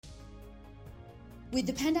With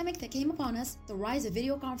the pandemic that came upon us, the rise of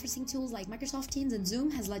video conferencing tools like Microsoft Teams and Zoom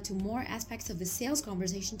has led to more aspects of the sales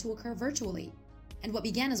conversation to occur virtually. And what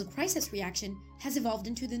began as a crisis reaction has evolved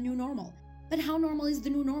into the new normal. But how normal is the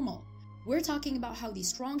new normal? We're talking about how the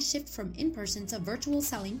strong shift from in-person to virtual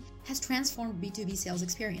selling has transformed B2B sales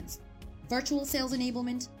experience. Virtual sales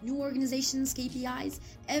enablement, new organizations, KPIs,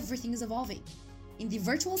 everything is evolving. In the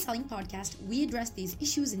Virtual Selling Podcast, we address these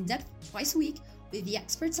issues in depth twice a week with the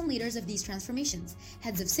experts and leaders of these transformations,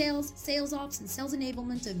 heads of sales, sales ops, and sales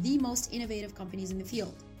enablement of the most innovative companies in the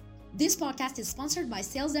field. This podcast is sponsored by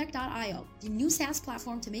SalesDeck.io, the new SaaS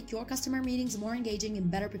platform to make your customer meetings more engaging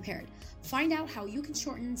and better prepared. Find out how you can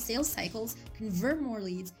shorten sales cycles, convert more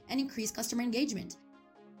leads, and increase customer engagement.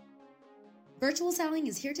 Virtual selling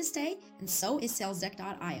is here to stay, and so is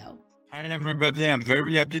SalesDeck.io. Hi everybody, I'm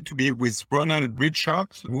very happy to be with Ronnell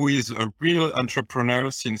Richards, who is a real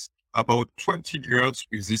entrepreneur since about 20 years,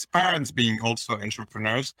 with his parents being also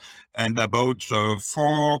entrepreneurs, and about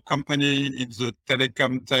 4 companies in the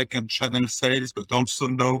telecom, tech and channel sales, but also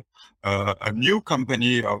now a new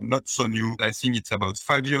company, or not so new. I think it's about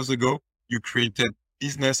 5 years ago, you created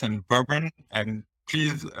Business and Bourbon. And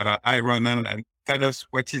please, Ronnell, and tell us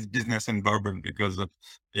what is Business and Bourbon, because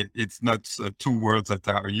it's not 2 words that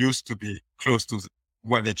are used to be close to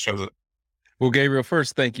one each other. Well, Gabriel,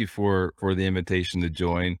 first, thank you for the invitation to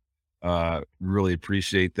join. Really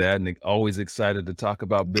appreciate that, and always excited to talk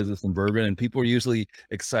about Business and Bourbon, and people are usually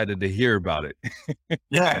excited to hear about it.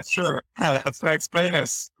 Yeah, sure. So explain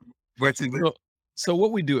us what is it. So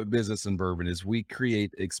what we do at Business and Bourbon is we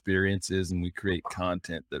create experiences and we create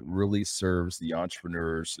content that really serves the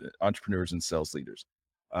entrepreneurs and sales leaders.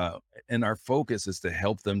 And our focus is to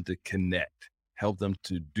help them to connect, help them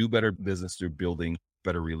to do better business through building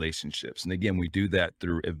better relationships. And again, we do that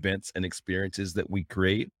through events and experiences that we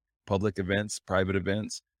create, public events, private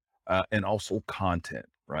events, and also content,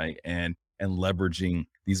 right? And leveraging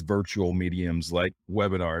these virtual mediums like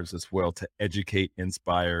webinars as well to educate,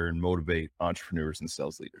 inspire, and motivate entrepreneurs and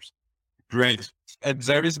sales leaders. Great. And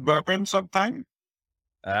there is bourbon sometime?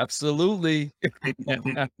 Absolutely.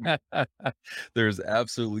 There's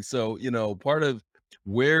absolutely. So, part of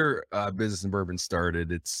where Business and Bourbon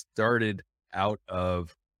started, it started out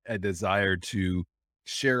of a desire to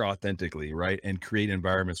share authentically, right? And create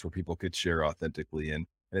environments where people could share authentically. And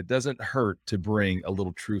it doesn't hurt to bring a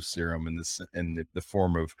little truth serum in the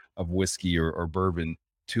form of whiskey or bourbon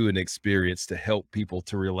to an experience to help people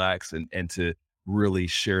to relax and to really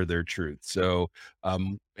share their truth. So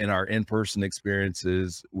in our in-person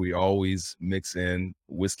experiences, we always mix in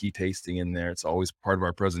whiskey tasting in there. It's always part of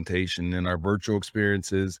our presentation. In our virtual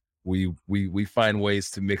experiences, we find ways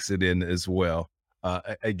to mix it in as well.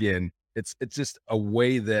 Again, it's just a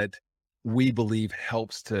way that we believe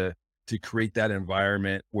helps to create that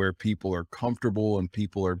environment where people are comfortable and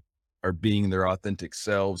people are being their authentic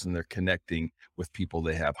selves and they're connecting with people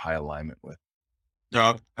they have high alignment with.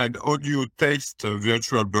 Yeah. And how do you taste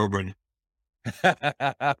virtual bourbon?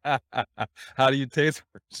 How do you taste?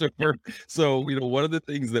 So one of the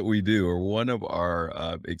things that we do, or one of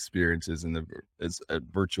our experiences is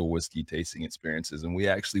virtual whiskey tasting experiences. And we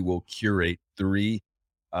actually will curate 3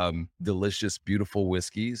 delicious, beautiful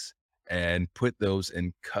whiskeys and put those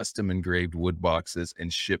in custom engraved wood boxes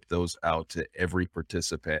and ship those out to every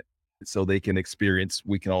participant so we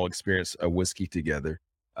can all experience a whiskey together.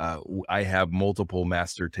 I have multiple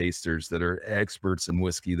master tasters that are experts in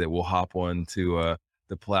whiskey that will hop on to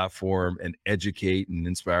the platform and educate and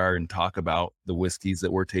inspire and talk about the whiskeys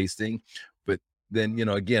that we're tasting. But then,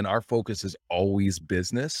 again, our focus is always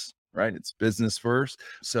business, right? It's business first.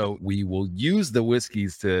 So we will use the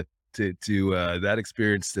whiskeys to that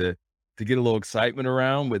experience to get a little excitement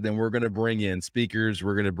around, but then we're going to bring in speakers.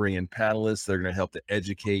 We're going to bring in panelists that are going to help to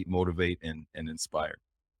educate, motivate, and inspire.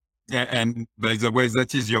 Yeah. And by the way,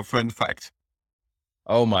 that is your fun fact.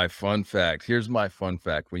 Oh, my fun fact. Here's my fun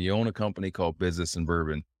fact. When you own a company called Business and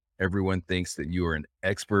Bourbon, everyone thinks that you are an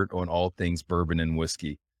expert on all things bourbon and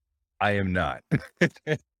whiskey. I am not.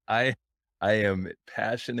 I am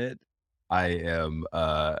passionate. I am,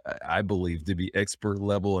 I believe, to be expert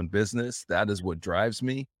level in business. That is what drives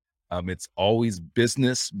me. It's always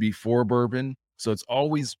business before bourbon. So it's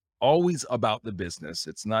always about the business.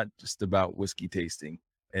 It's not just about whiskey tasting.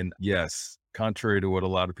 And yes, contrary to what a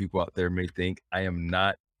lot of people out there may think, I am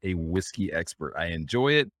not a whiskey expert. I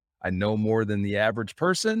enjoy it. I know more than the average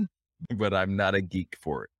person, but I'm not a geek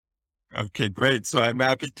for it. Okay, great. So I'm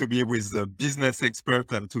happy to be with the business expert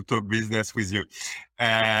and to talk business with you.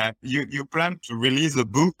 You plan to release a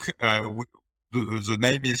book. The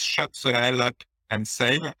name is Shut the Hell Up and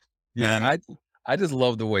Sale. Yeah, I just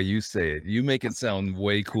love the way you say it. You make it sound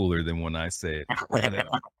way cooler than when I say it.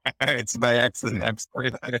 It's by accident. I'm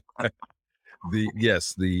sorry.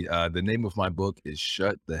 The name of my book is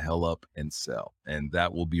Shut the Hell Up and Sell, and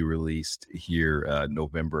that will be released here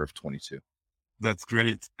November of 22. That's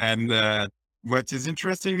great. And what is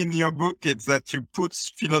interesting in your book is that you put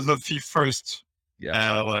philosophy first.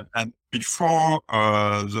 Yeah. And before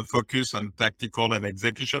the focus on tactical and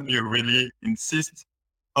execution, you really insist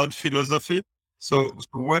on philosophy. So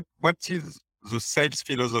what is the sales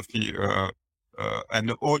philosophy,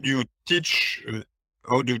 and how do you teach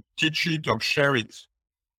it or share it?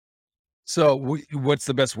 So what's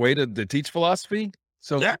the best way to teach philosophy?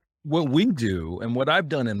 So Yeah. what we do and what I've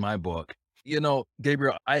done in my book,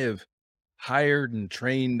 Gabriel, I have hired and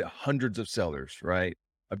trained hundreds of sellers, right?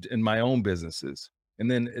 In my own businesses. And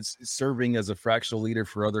then it's serving as a fractional leader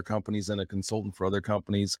for other companies and a consultant for other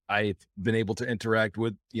companies. I've been able to interact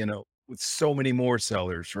with, with so many more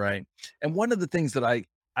sellers, right? And one of the things that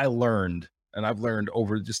I learned, and I've learned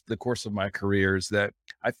over just the course of my career, is that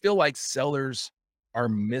I feel like sellers are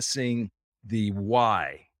missing the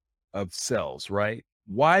why of sales, right?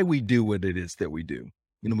 Why we do what it is that we do.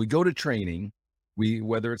 We go to training,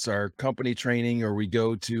 whether it's our company training or we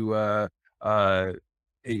go to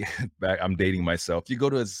I'm dating myself. You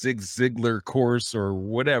go to a Zig Ziglar course or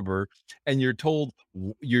whatever, and you're told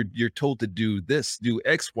you're told to do this, do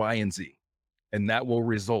X, Y, and Z, and that will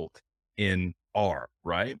result in R,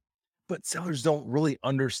 right? But sellers don't really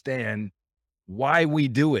understand why we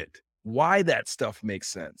do it, why that stuff makes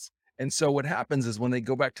sense. And so what happens is when they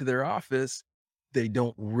go back to their office, they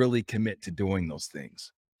don't really commit to doing those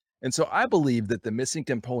things. And so I believe that the missing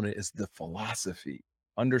component is the philosophy,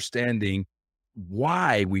 understanding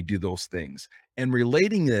why we do those things and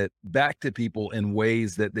relating it back to people in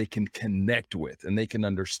ways that they can connect with and they can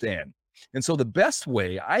understand. And so the best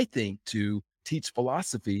way I think to teach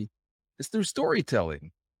philosophy is through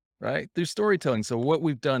storytelling, right? Through storytelling. So what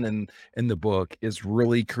we've done in the book is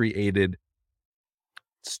really created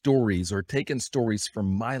stories or taken stories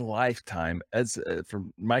from my lifetime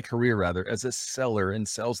from my career rather as a seller and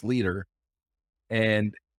sales leader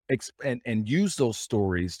and and use those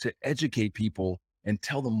stories to educate people and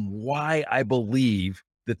tell them why I believe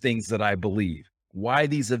the things that I believe, why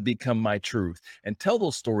these have become my truth, and tell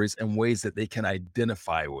those stories in ways that they can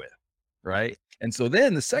identify with, right? And so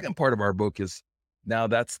then the second part of our book is now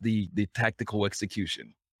that's the tactical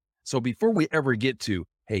execution. So before we ever get to,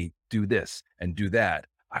 hey, do this and do that,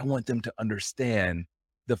 I want them to understand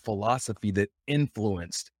the philosophy that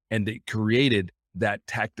influenced and that created that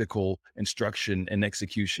tactical instruction and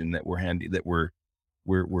execution that we're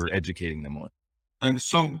educating them on. And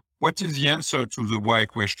so what is the answer to the why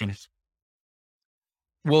question?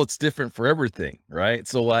 Well, it's different for everything, right?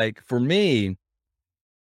 So like for me,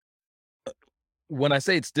 when I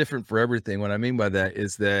say it's different for everything, what I mean by that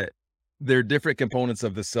is that there are different components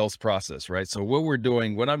of the sales process, right? So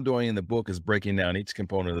what I'm doing in the book is breaking down each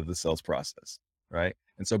component of the sales process, right?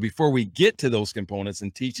 And so before we get to those components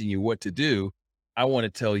and teaching you what to do, I want to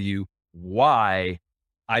tell you why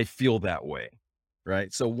I feel that way,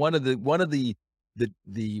 right? So one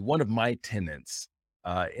of my tenets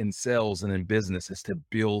in sales and in business is to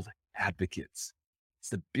build advocates. It's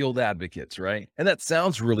to build advocates, right? And that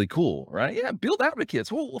sounds really cool, right? Yeah, build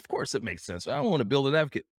advocates. Well, of course it makes sense. I want to build an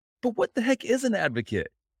advocate. But what the heck is an advocate?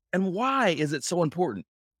 And why is it so important?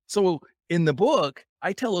 So in the book,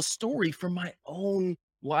 I tell a story from my own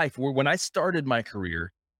life where when I started my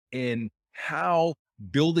career and how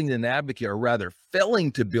building an advocate, or rather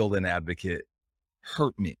failing to build an advocate,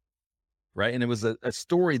 hurt me, right? And it was a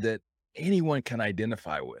story that anyone can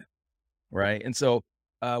identify with, right? And so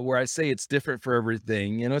where I say it's different for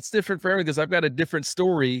everything, it's different for everything because I've got a different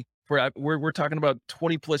story we're talking about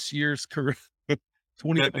 20 plus years career.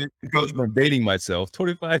 20 because I'm dating myself,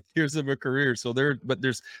 25 years of a career. So there's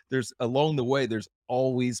along the way, there's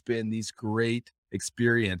always been these great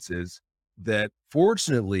experiences that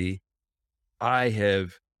fortunately I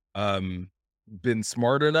have been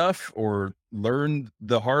smart enough or learned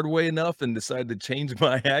the hard way enough and decided to change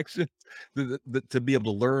my actions to be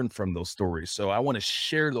able to learn from those stories. So I want to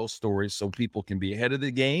share those stories so people can be ahead of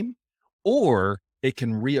the game or it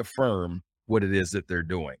can reaffirm what it is that they're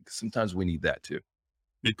doing. Sometimes we need that too.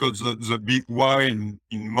 Because the big why in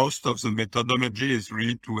most of the methodology is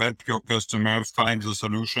really to help your customer find the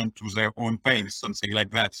solution to their own pain, something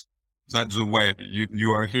like that. That's the way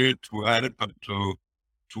you are here to help, to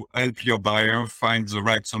help your buyer find the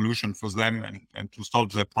right solution for them and to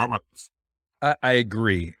solve their problems. I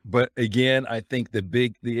agree. But again, I think the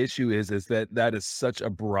issue is that is such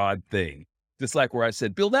a broad thing. Just like where I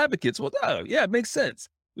said, build advocates. Well, oh, yeah, it makes sense.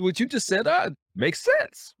 what you just said makes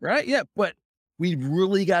sense, right? Yeah, but we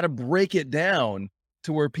really got to break it down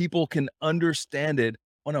to where people can understand it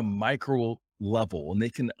on a micro level, and they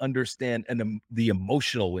can understand the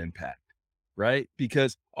emotional impact, right?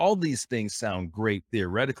 Because all these things sound great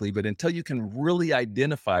theoretically, but until you can really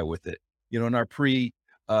identify with it, in our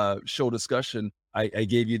show discussion, I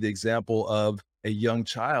gave you the example of a young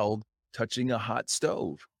child touching a hot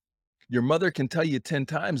stove. Your mother can tell you 10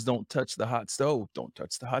 times, don't touch the hot stove. Don't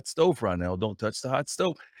touch the hot stove, Ronnell. Don't touch the hot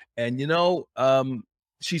stove. And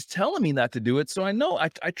she's telling me not to do it. So I know I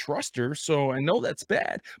trust her. So I know that's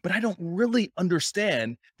bad, but I don't really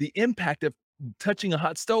understand the impact of touching a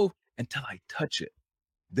hot stove until I touch it.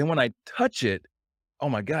 Then when I touch it, oh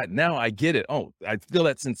my God, now I get it. Oh, I feel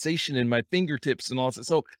that sensation in my fingertips and all that.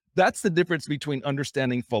 So that's the difference between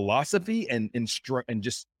understanding philosophy and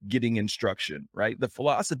just getting instruction, right? The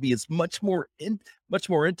philosophy is much more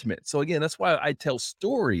intimate. So again, that's why I tell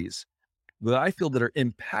stories that I feel that are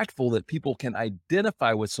impactful, that people can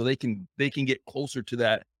identify with, so they can get closer to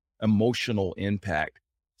that emotional impact.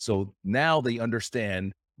 So now they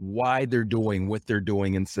understand why they're doing what they're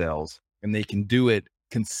doing in sales, and they can do it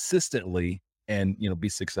consistently and be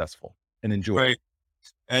successful and enjoy it.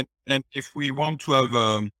 Right. And if we want to have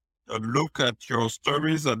a look at your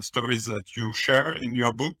stories and stories that you share in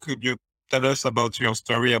your book, could you tell us about your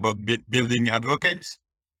story about building advocates?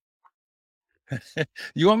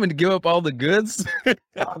 You want me to give up all the goods?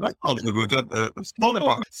 All the good, smaller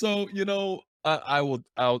part. So,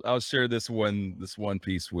 I'll share this one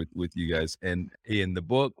piece with you guys. And in the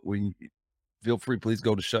book, feel free, please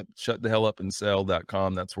go to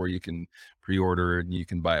shutthehellupandSell.com. That's where you can pre-order and you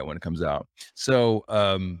can buy it when it comes out. So,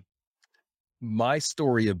 my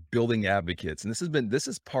story of building advocates, and this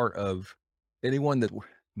is part of anyone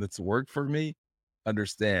that's worked for me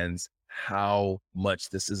understands how much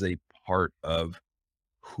this is a part of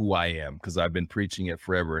who I am, because I've been preaching it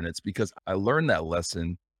forever. And it's because I learned that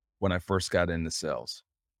lesson when I first got into sales.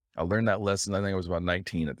 I learned that lesson, I think I was about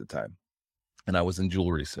 19 at the time, and I was in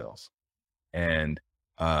jewelry sales. And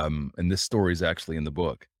this story is actually in the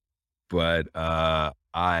book, but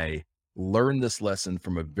I learned this lesson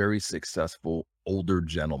from a very successful older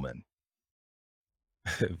gentleman,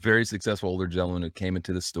 very successful older gentleman who came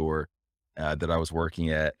into the store that I was working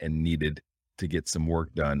at and needed to get some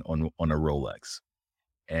work done on a Rolex.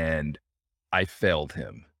 And I failed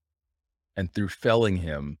him. And through failing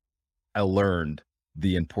him, I learned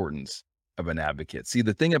the importance of an advocate. See,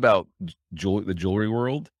 the thing about the jewelry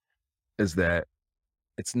world is that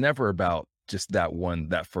it's never about just that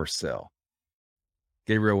first sale.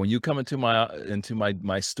 Gabriel, when you come into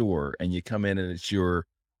my store and you come in and it's your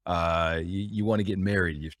you want to get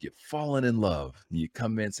married, you've fallen in love, you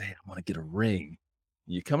come in and say, hey, I want to get a ring.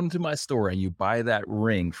 You come into my store and you buy that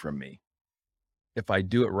ring from me. If I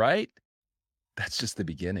do it right, that's just the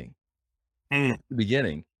beginning. The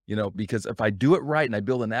beginning, because if I do it right and I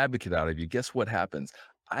build an advocate out of you, guess what happens?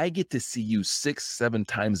 I get to see you 6-7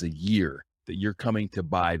 times a year that you're coming to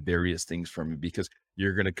buy various things from me, because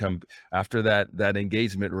you're going to come after that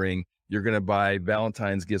engagement ring. You're going to buy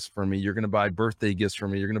Valentine's gifts from me. You're going to buy birthday gifts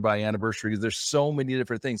from me. You're going to buy anniversaries. There's so many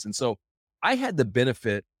different things. And so I had the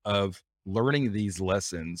benefit of learning these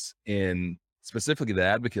lessons, in specifically the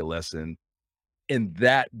advocate lesson, in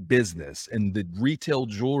that business, in the retail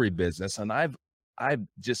jewelry business. And I've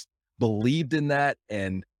just believed in that.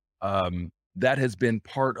 And that has been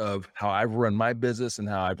part of how I've run my business and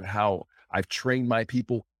how I've trained my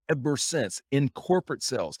people ever since in corporate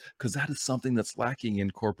sales, because that is something that's lacking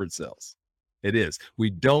in corporate sales. It is. We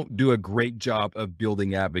don't do a great job of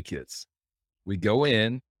building advocates. We go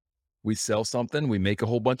in, we sell something, we make a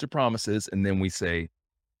whole bunch of promises, and then we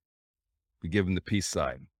give them the peace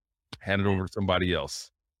sign, hand it over to somebody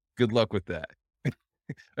else. Good luck with that.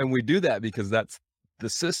 And we do that because that's the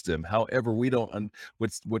system. However, we don't,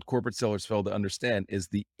 what corporate sellers fail to understand is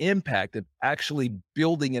the impact of actually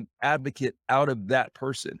building an advocate out of that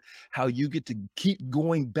person, how you get to keep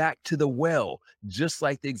going back to the well, just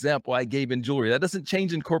like the example I gave in jewelry. That doesn't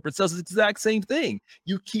change in corporate sales. It's the exact same thing.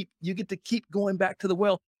 You get to keep going back to the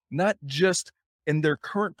well, not just in their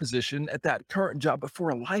current position at that current job, but for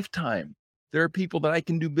a lifetime. There are people that I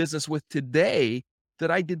can do business with today that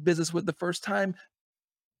I did business with the first time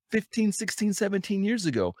 15, 16, 17 years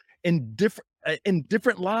ago in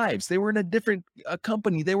different lives. They were in a different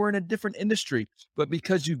company. They were in a different industry. But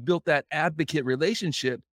because you've built that advocate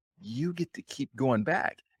relationship, you get to keep going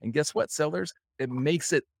back. And guess what, sellers? It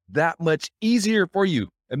makes it that much easier for you.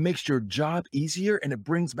 It makes your job easier, and it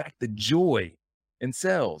brings back the joy in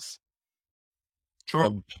sales.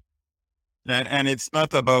 Sure. And it's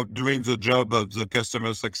not about doing the job of the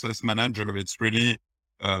customer success manager. It's really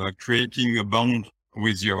creating a bond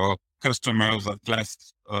with your customers that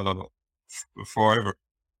lasts forever.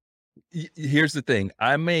 Here's the thing.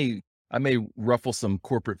 I may ruffle some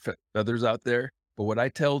corporate feathers out there, but what I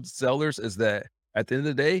tell sellers is that at the end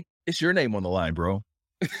of the day, it's your name on the line, bro.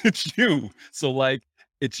 It's you. So like,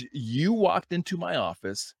 it's you walked into my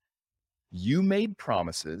office, you made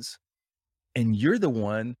promises, and you're the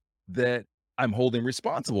one that I'm holding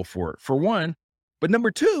responsible for it, for one. But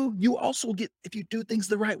number two, you also get, if you do things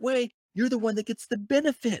the right way, you're the one that gets the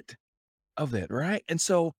benefit of it, right? And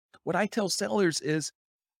so what I tell sellers is,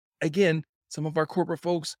 again, some of our corporate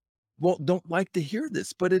folks don't like to hear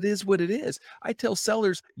this, but it is what it is. I tell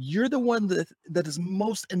sellers, you're the one that is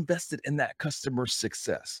most invested in that customer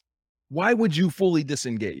success. Why would you fully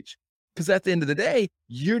disengage? Because at the end of the day,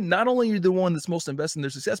 you're not only the one that's most invested in their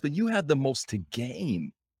success, but you have the most to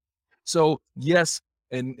gain. So yes,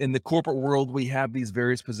 in the corporate world, we have these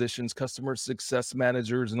various positions, customer success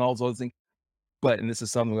managers and all those other things. But, and this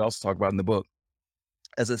is something we also talk about in the book,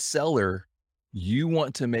 as a seller, you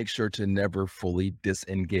want to make sure to never fully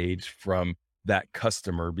disengage from that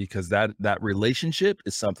customer, because that relationship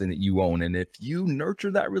is something that you own. And if you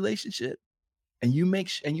nurture that relationship and you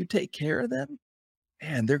and you take care of them,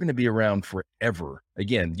 man, they're going to be around forever.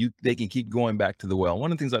 Again, they can keep going back to the well.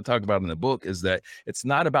 One of the things I talk about in the book is that it's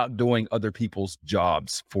not about doing other people's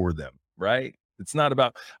jobs for them, right? It's not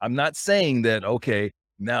about, I'm not saying that, okay,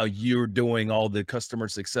 now you're doing all the customer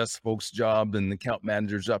success folks' job and the account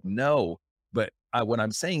manager's job. No, but what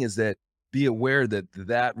I'm saying is that be aware that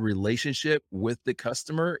that relationship with the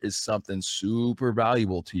customer is something super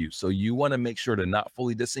valuable to you. So you want to make sure to not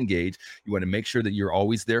fully disengage. You want to make sure that you're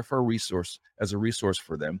always there for a resource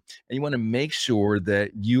for them. And you want to make sure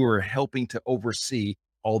that you are helping to oversee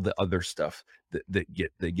all the other stuff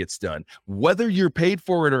that gets done, whether you're paid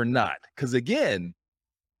for it or not. Because again,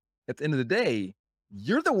 at the end of the day,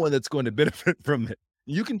 you're the one that's going to benefit from it.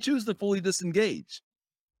 You can choose to fully disengage,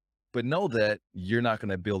 but know that you're not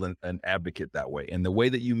going to build an advocate that way. And the way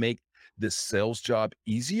that you make this sales job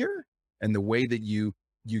easier, and the way that you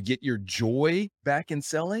get your joy back in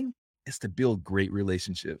selling, is to build great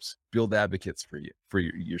relationships, build advocates for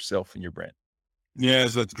yourself and your brand.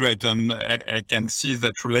 Yes, that's great. And I can see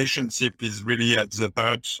that relationship is really at the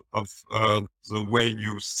heart of the way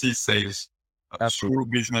you see sales through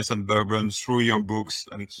Business and Bourbon, through your books.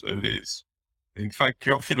 And in fact,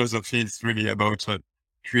 your philosophy is really about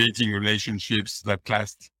creating relationships that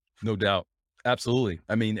last. No doubt. Absolutely.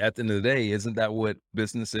 I mean, at the end of the day, isn't that what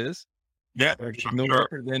business is? Yeah.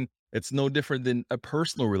 It's no different than a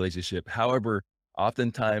personal relationship. However,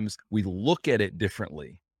 oftentimes we look at it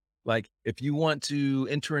differently. Like if you want to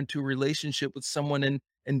enter into a relationship with someone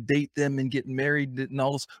and date them and get married and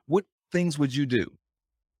all this, what things would you do?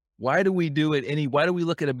 Why do we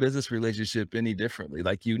look at a business relationship any differently?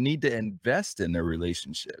 Like you need to invest in a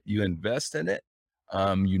relationship. You invest in it,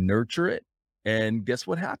 you nurture it, and guess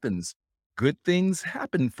what happens? Good things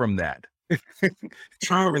happen from that.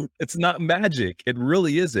 It's not magic. It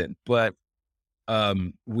really isn't. But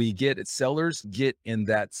sellers get in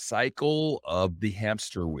that cycle of the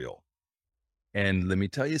hamster wheel. And let me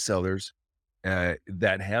tell you, sellers,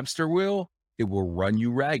 that hamster wheel, it will run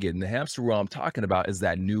you ragged. And the hamster wheel I'm talking about is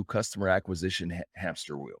that new customer acquisition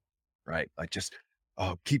hamster wheel, right? Like just,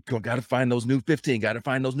 keep going, got to find those new 15, got to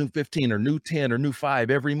find those new 15 or new 10 or new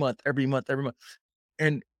 5 every month.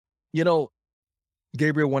 And,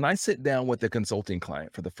 Gabriel, when I sit down with a consulting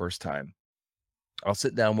client for the first time, I'll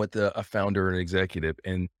sit down with a founder and executive,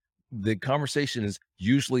 and the conversation is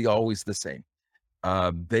usually always the same.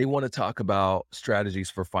 They want to talk about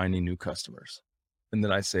strategies for finding new customers. And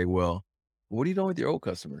then I say, well, what are you doing with your old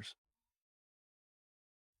customers?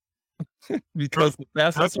 Because the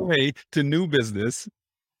fastest way to new business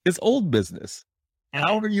is old business.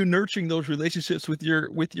 How are you nurturing those relationships with your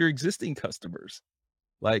existing customers?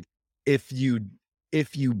 Like if you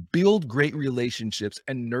build great relationships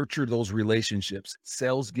and nurture those relationships,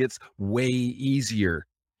 sales gets way easier,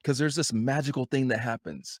 because there's this magical thing that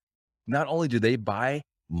happens. Not only do they buy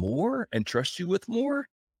more and trust you with more,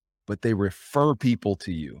 but they refer people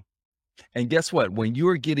to you. And guess what? When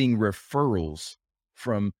you're getting referrals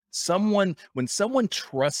from someone, when someone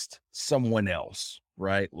trusts someone else,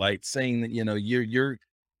 right? Like saying that, your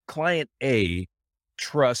client A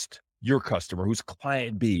trusts your customer who's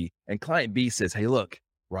client B, and client B says, hey, look,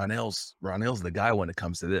 Ronnell's the guy when it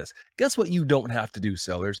comes to this. Guess what? You don't have to do,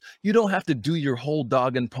 sellers. You don't have to do your whole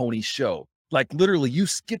dog and pony show. Like literally you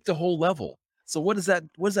skip the whole level. So what does that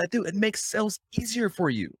do? It makes sales easier for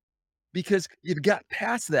you, because you've got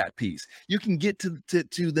past that piece. You can get to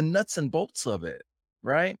the nuts and bolts of it,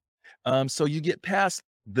 right? So you get past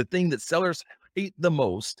the thing that sellers hate the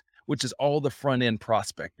most, which is all the front end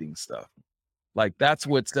prospecting stuff. Like that's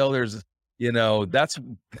what sellers, that's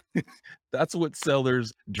that's what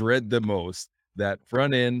sellers dread the most, that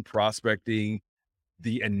front end prospecting,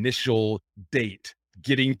 the initial date,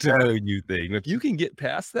 getting to know you thing. If you can get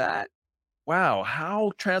past that, wow,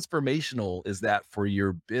 how transformational is that for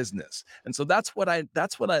your business? And so that's part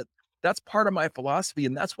of my philosophy.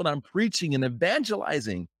 And that's what I'm preaching and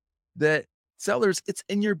evangelizing, that sellers, it's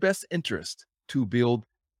in your best interest to build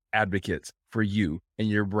advocates for you and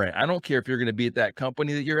your brand. I don't care if you're going to be at that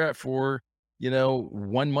company that you're at for,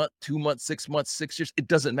 1 month, 2 months, 6 months, 6 years. It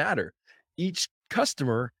doesn't matter. Each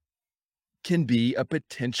customer can be a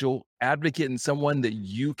potential advocate and someone that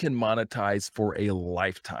you can monetize for a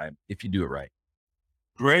lifetime if you do it right.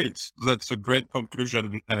 Great. That's a great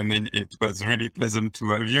conclusion. I mean, it was really pleasant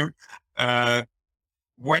to have you.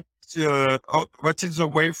 What is the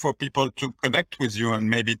way for people to connect with you and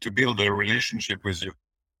maybe to build a relationship with you?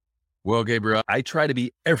 Well, Gabriel, I try to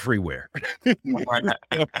be everywhere.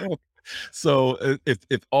 So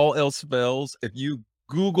if all else fails, if you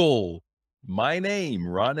Google my name,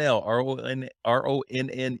 Ronnell,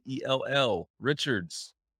 Ronnell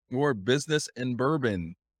Richards, or Business and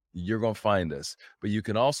Bourbon, you're going to find us. But you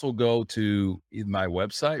can also go to my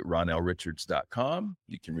website, ronnellrichards.com.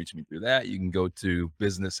 You can reach me through that. You can go to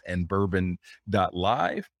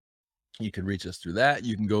businessandbourbon.live. You can reach us through that.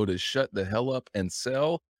 You can go to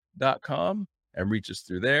shutthehellupandsell.com and reach us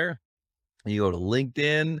through there. You go to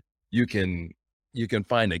LinkedIn. You can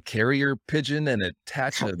find a carrier pigeon and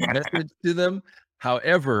attach a message to them.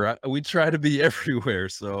 However, we try to be everywhere.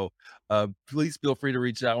 So please feel free to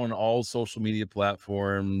reach out on all social media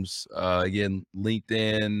platforms. Again,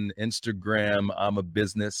 LinkedIn, Instagram. I'm a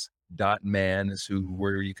business.man is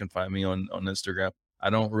where you can find me on Instagram. I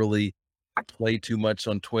don't really play too much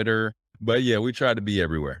on Twitter, but yeah, we try to be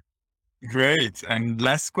everywhere. Great. And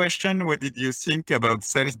last question, what did you think about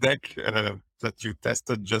Sales Deck that you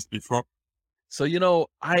tested just before? So,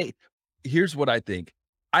 here's what I think.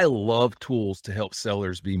 I love tools to help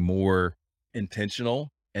sellers be more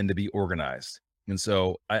intentional and to be organized. And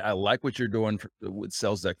so I like what you're doing with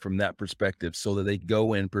Sales Deck from that perspective, so that they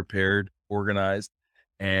go in prepared, organized,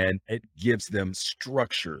 and it gives them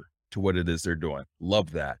structure to what it is they're doing.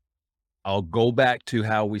 Love that. I'll go back to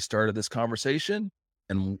how we started this conversation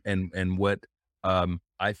and what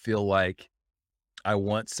I feel like I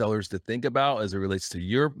want sellers to think about as it relates to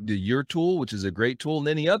your tool, which is a great tool, and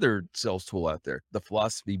any other sales tool out there, the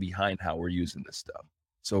philosophy behind how we're using this stuff.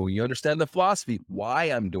 So when you understand the philosophy, why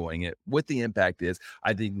I'm doing it, what the impact is,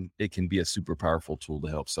 I think it can be a super powerful tool to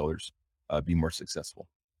help sellers be more successful.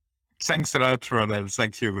 Thanks a lot, Ronnell.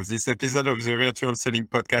 Thank you. This episode of the Virtual Selling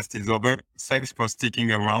Podcast is over. Thanks for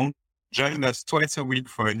sticking around. Join us twice a week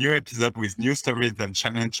for a new episode with new stories and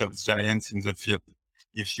challenge of giants in the field.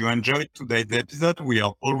 If you enjoyed today's episode, we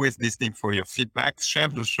are always listening for your feedback. Share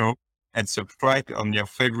the show and subscribe on your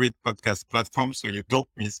favorite podcast platform so you don't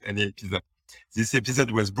miss any episode. This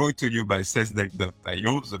episode was brought to you by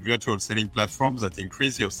SalesDeck.io, the virtual selling platform that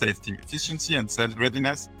increases your sales team efficiency and sales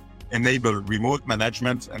readiness, enable remote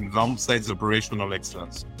management, and launch sales operational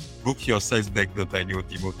excellence. Book your SalesDeck.io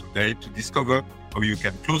demo today to discover how you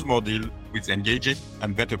can close more deals with engaging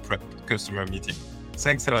and better prepped customer meeting.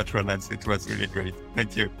 Thanks a lot, Ronnell. It was really great.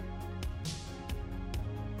 Thank you.